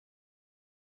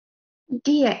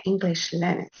Dear English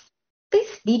learners,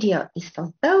 this video is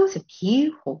for those of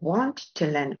you who want to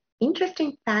learn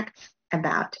interesting facts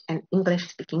about an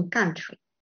English-speaking country,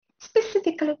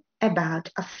 specifically about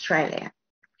Australia,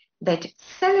 that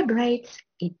celebrates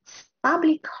its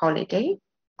public holiday,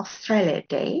 Australia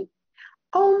Day,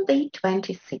 on the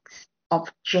 26th of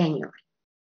January.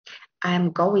 I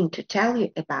am going to tell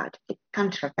you about the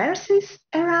controversies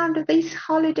around this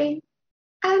holiday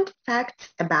and facts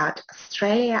about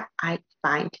Australia I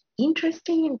find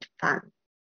interesting and fun.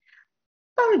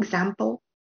 For example,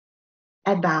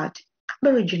 about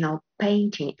Aboriginal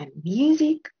painting and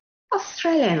music,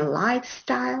 Australian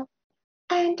lifestyle,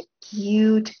 and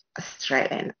cute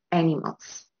Australian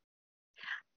animals.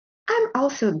 I'm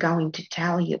also going to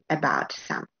tell you about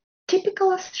some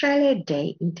typical Australia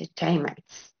Day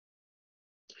entertainments.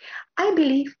 I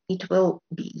believe it will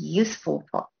be useful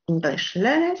for English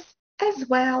learners as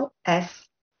well as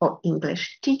for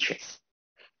English teachers,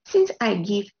 since I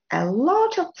give a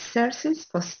lot of sources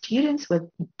for students with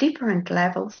different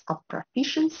levels of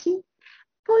proficiency,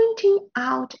 pointing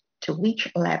out to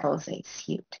which levels they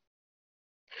suit.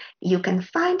 You can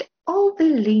find all the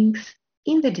links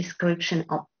in the description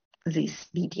of this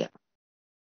video.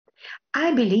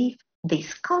 I believe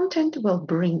this content will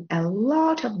bring a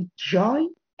lot of joy,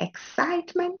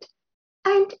 excitement,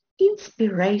 and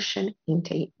inspiration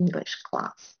into English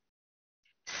class.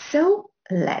 So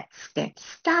let's get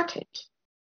started.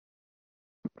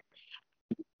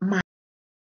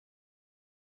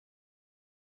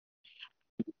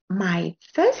 My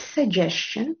first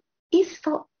suggestion is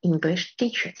for English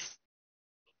teachers.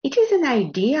 It is an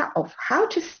idea of how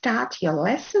to start your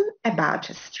lesson about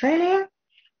Australia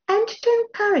and to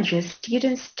encourage your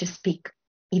students to speak,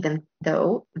 even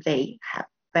though they have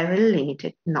very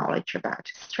limited knowledge about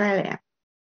Australia.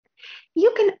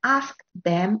 You can ask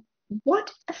them what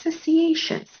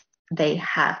associations they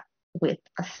have with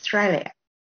Australia.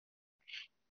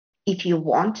 If you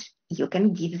want, you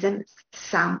can give them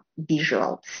some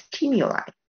visual stimuli,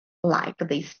 like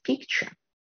this picture.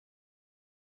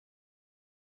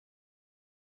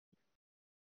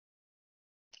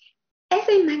 As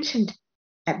I mentioned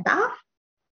above,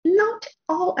 not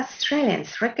all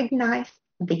Australians recognize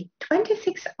the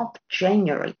 26th of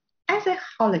January as a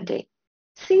holiday,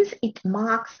 since it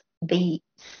marks the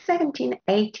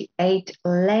 1788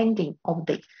 landing of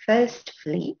the First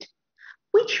Fleet,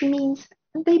 which means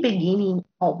the beginning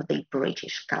of the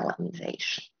British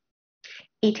colonization.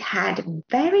 It had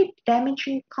very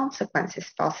damaging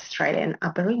consequences for Australian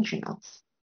Aboriginals.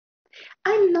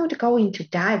 I'm not going to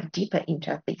dive deeper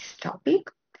into this topic.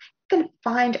 You can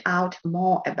find out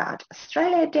more about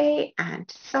Australia Day and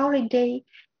Sorry Day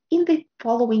in the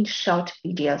following short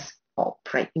videos for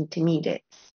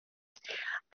pre-intermediates.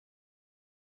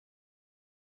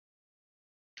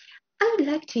 I would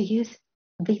like to use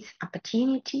this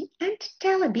opportunity and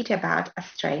tell a bit about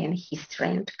Australian history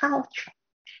and culture.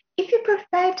 If you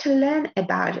prefer to learn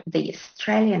about the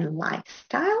Australian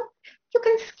lifestyle, you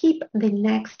can skip the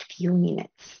next few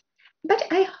minutes, but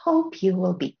I hope you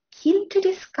will be keen to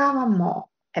discover more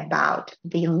about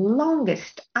the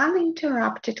longest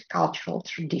uninterrupted cultural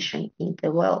tradition in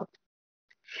the world.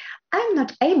 I'm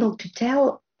not able to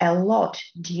tell a lot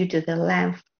due to the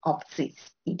length of this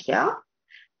video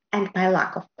and my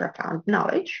lack of profound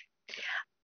knowledge.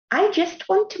 I just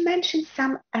want to mention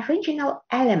some original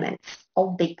elements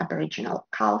of the Aboriginal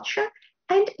culture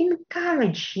and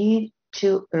encourage you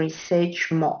to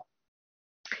research more.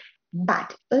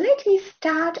 But let me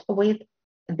start with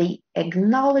the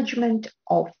acknowledgement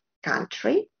of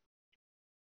country.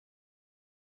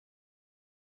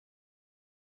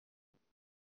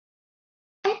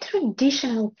 A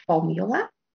traditional formula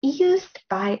used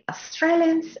by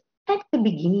Australians at the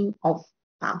beginning of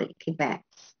public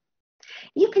events.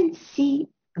 You can see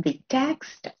the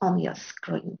text on your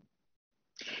screen.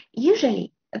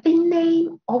 Usually, the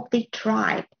name of the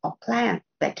tribe or clan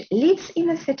that lives in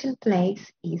a certain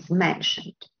place is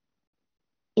mentioned.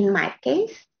 In my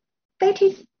case, that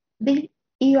is the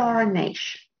Eora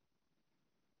Nation.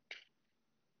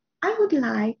 I would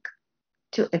like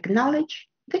to acknowledge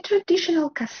the traditional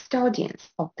custodians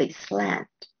of this land,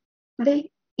 the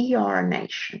Eora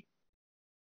Nation.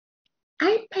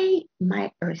 I pay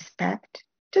my respect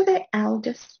to the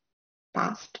elders,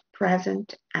 past,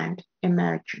 present, and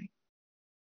emerging,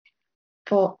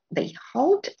 for they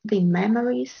hold the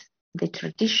memories, the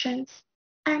traditions,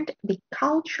 and the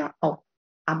culture of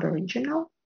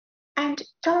Aboriginal and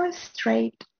Torres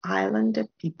Strait Islander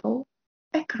people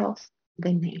across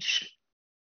the nation.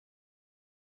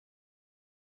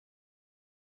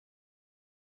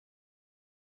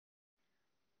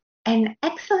 An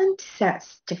excellent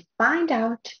source to find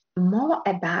out more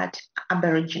about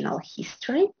Aboriginal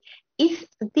history is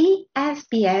the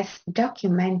SBS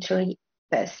documentary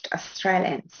First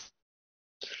Australians.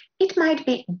 It might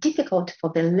be difficult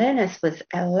for the learners with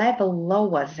a level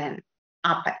lower than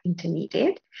upper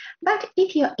intermediate, but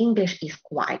if your English is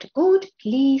quite good,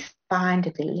 please find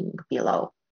the link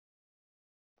below.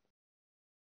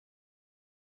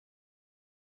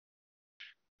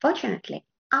 Fortunately,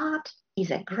 art is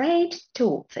a great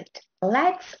tool that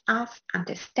lets us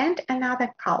understand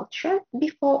another culture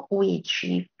before we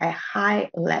achieve a high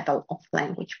level of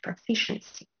language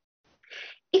proficiency.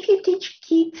 If you teach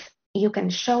kids, you can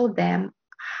show them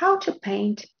how to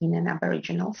paint in an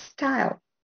Aboriginal style.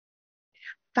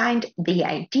 Find the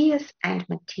ideas and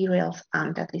materials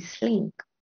under this link.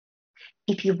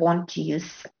 If you want to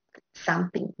use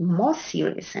something more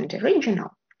serious and original,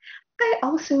 I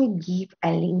also give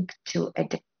a link to a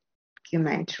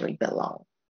documentary below.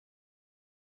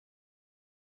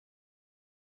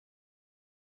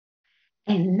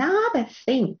 Another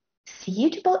thing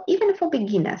suitable even for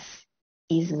beginners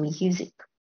is music.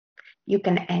 You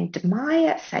can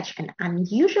admire such an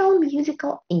unusual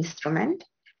musical instrument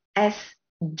as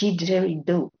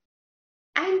didgeridoo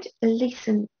and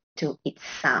listen to its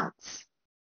sounds.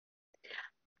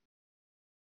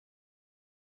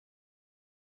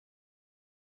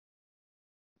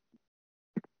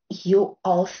 You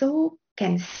also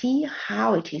can see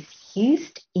how it is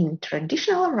used in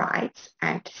traditional rites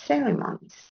and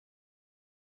ceremonies.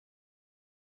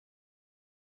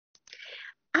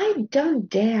 I don't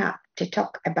dare to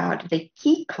talk about the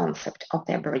key concept of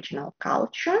the Aboriginal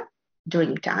culture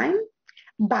during time,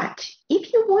 but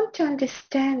if you want to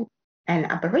understand an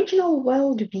Aboriginal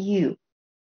worldview,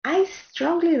 I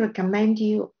strongly recommend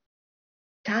you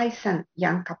Tyson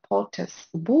Yunkaporta's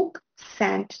book,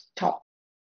 Sand Talk.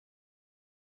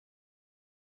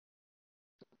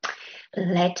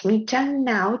 Let me turn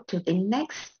now to the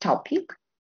next topic,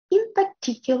 in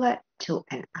particular to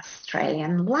an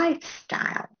Australian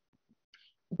lifestyle,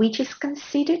 which is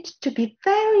considered to be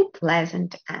very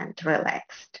pleasant and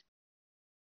relaxed.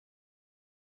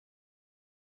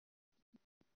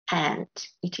 And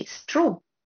it is true.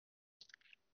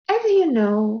 As you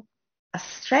know,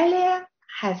 Australia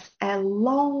has a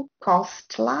long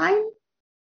coastline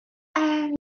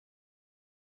and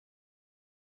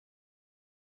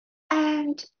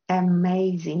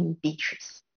amazing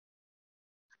beaches.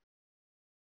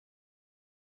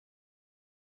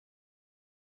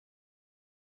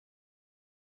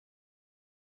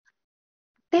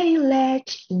 They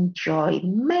let you enjoy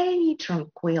many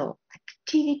tranquil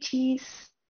activities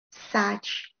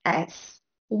such as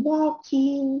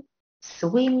walking,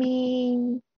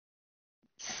 swimming,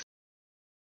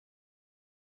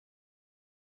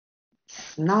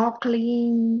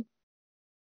 snorkeling,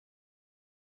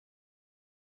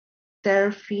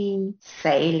 surfing,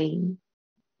 sailing,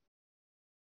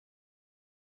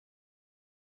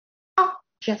 or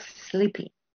just sleeping.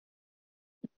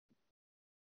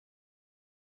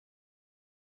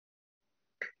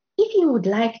 If you would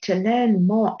like to learn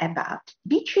more about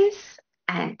beaches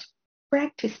and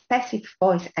practice passive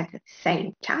voice at the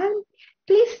same time,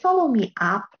 please follow me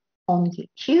up on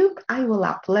YouTube. I will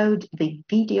upload the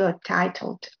video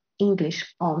titled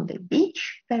English on the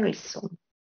Beach very soon.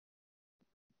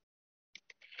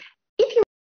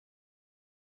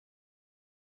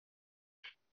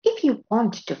 If you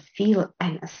want to feel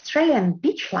an Australian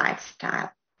beach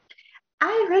lifestyle,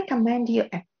 I recommend you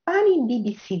a funny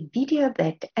BBC video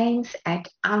that aims at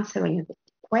answering the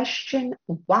question,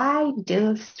 why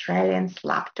do Australians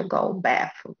love to go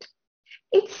barefoot?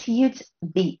 It suits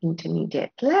the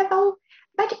intermediate level,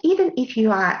 but even if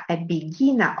you are a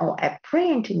beginner or a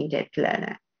pre-intermediate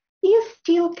learner, you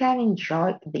still can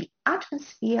enjoy the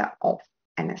atmosphere of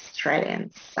an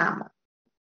Australian summer.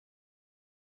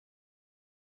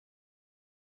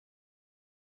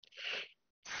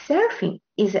 Surfing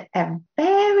is a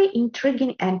very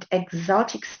intriguing and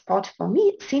exotic sport for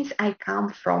me since I come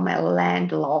from a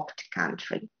landlocked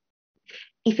country.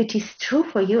 If it is true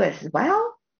for you as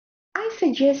well, I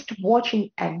suggest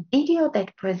watching a video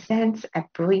that presents a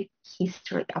brief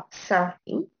history of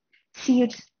surfing,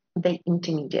 suits the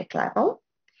intermediate level,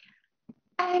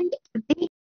 and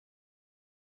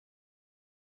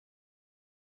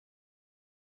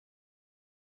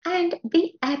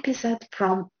the episode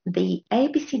from the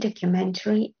ABC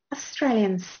documentary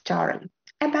Australian Story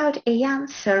about a young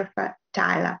surfer,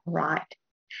 Tyler Wright.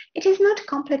 It is not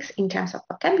complex in terms of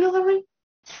vocabulary,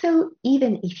 so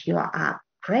even if you are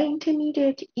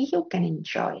pre-intermediate, you can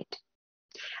enjoy it.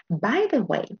 By the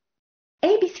way,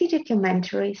 ABC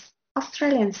documentaries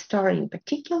Australian story in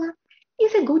particular,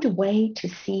 is a good way to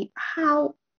see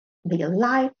how the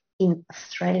life in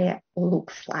Australia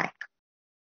looks like.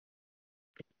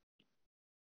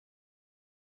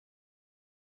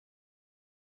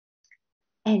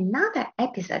 Another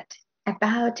episode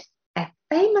about a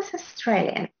famous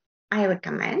Australian I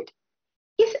recommend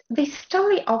is the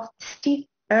story of Steve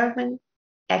Irwin,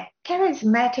 a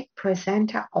charismatic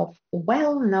presenter of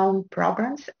well-known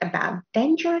programs about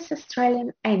dangerous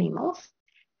Australian animals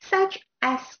such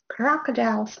as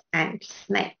crocodiles and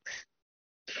snakes.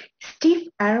 Steve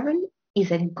Irwin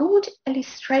is a good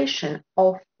illustration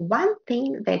of one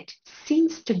thing that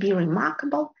seems to be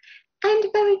remarkable and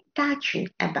very touching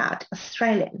about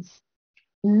Australians,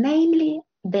 namely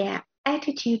their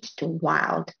attitude to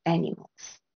wild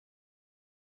animals.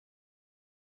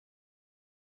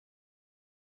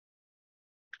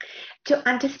 To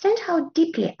understand how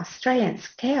deeply Australians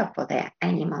care for their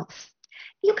animals,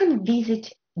 you can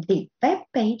visit the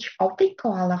webpage of the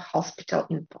Koala Hospital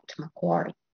in Port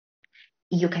Macquarie.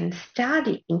 You can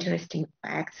study interesting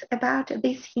facts about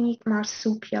these unique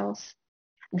marsupials.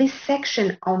 This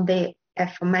section on the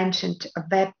aforementioned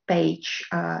webpage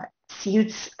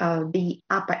suits the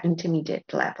upper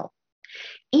intermediate level.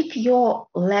 If your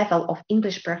level of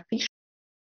English proficiency,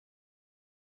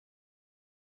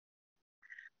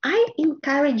 I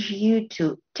encourage you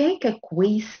to take a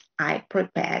quiz I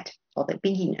prepared for the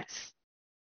beginners.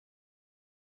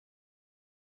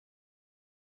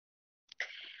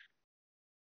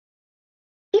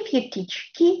 If you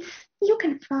teach kids, you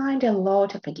can find a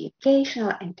lot of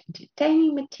educational and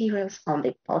entertaining materials on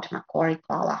the Port Macquarie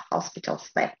Koala Hospital's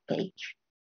webpage.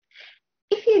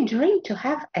 If you dream to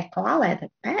have a koala as a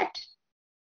pet,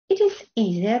 it is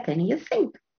easier than you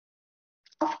think.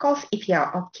 Of course, if you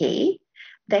are okay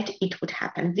that it would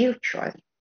happen virtually.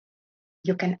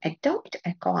 You can adopt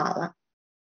a koala,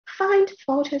 find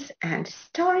photos and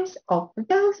stories of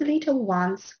those little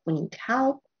ones who need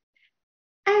help,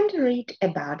 and read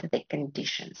about the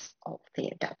conditions of the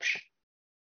adoption.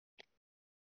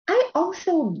 I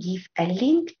also give a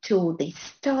link to the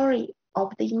story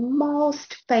of the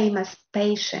most famous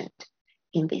patient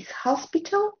in this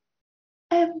hospital,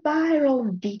 a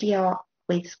viral video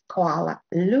with koala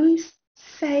Louis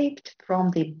saved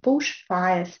from the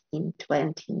bushfires in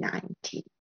 2019.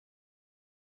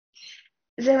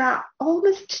 There are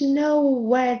almost no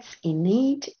words in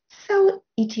it, so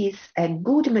it is a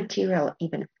good material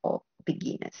even for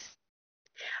beginners.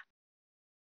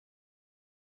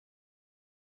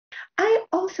 I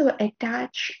also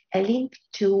attach a link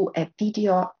to a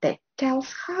video that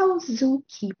tells how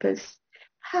zookeepers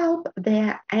help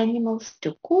their animals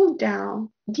to cool down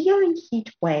during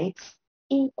heat waves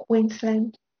in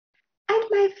Queensland, and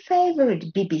my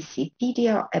favorite BBC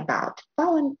video about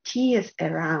volunteers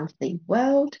around the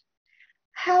world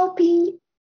helping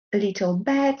little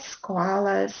bats,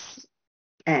 koalas,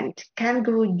 and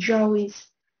kangaroo joeys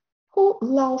who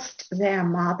lost their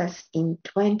mothers in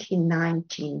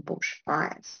 2019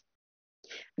 bushfires.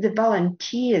 The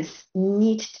volunteers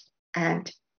knitted and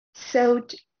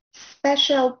sewed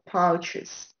special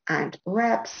pouches and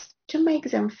wraps to make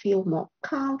them feel more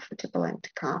comfortable and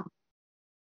calm.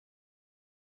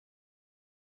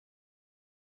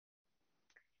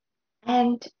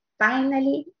 And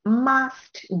finally,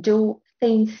 must do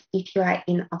things if you are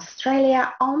in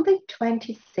Australia on the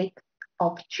 26th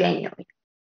of January.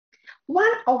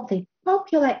 One of the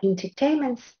popular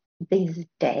entertainments this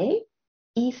day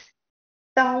is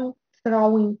stone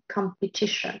throwing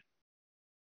competition.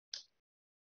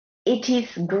 It is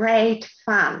great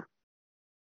fun.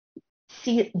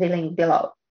 See the link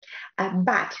below.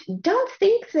 But don't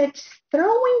think that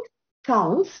throwing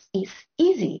stones is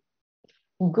easy.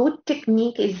 Good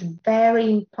technique is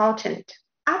very important.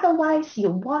 Otherwise, you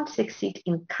won't succeed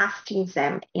in casting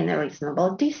them in a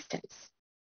reasonable distance.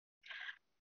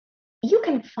 You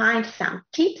can find some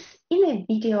tips in a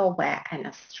video where an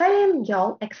Australian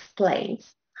girl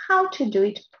explains how to do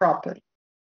it properly.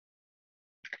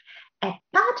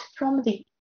 Apart from the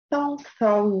stone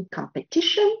throwing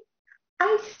competition,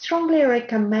 I strongly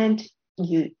recommend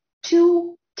you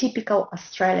two typical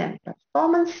Australian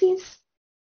performances: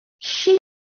 sheep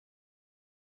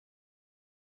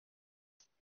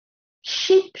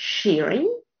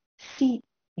shearing, see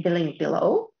the link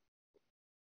below,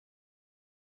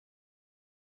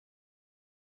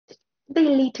 the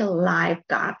Little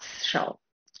Lifeguards show.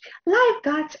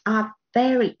 Lifeguards are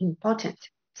very important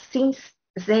since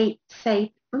they save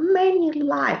many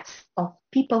lives of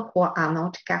people who are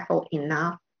not careful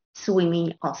enough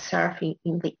swimming or surfing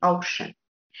in the ocean.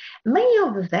 Many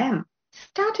of them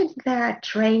started their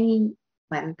training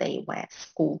when they were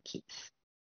school kids.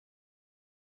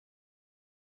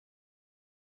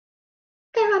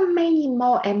 There are many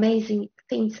more amazing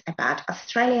things about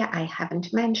Australia I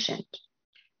haven't mentioned.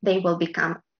 They will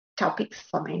become topics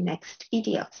for my next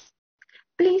videos.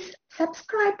 Please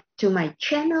subscribe to my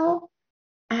channel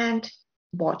and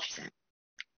watch them.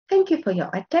 Thank you for your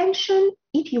attention.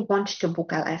 If you want to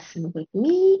book a lesson with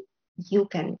me, you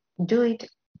can do it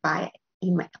by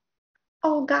email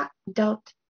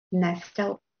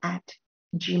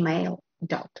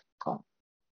olga.nestel@gmail.com.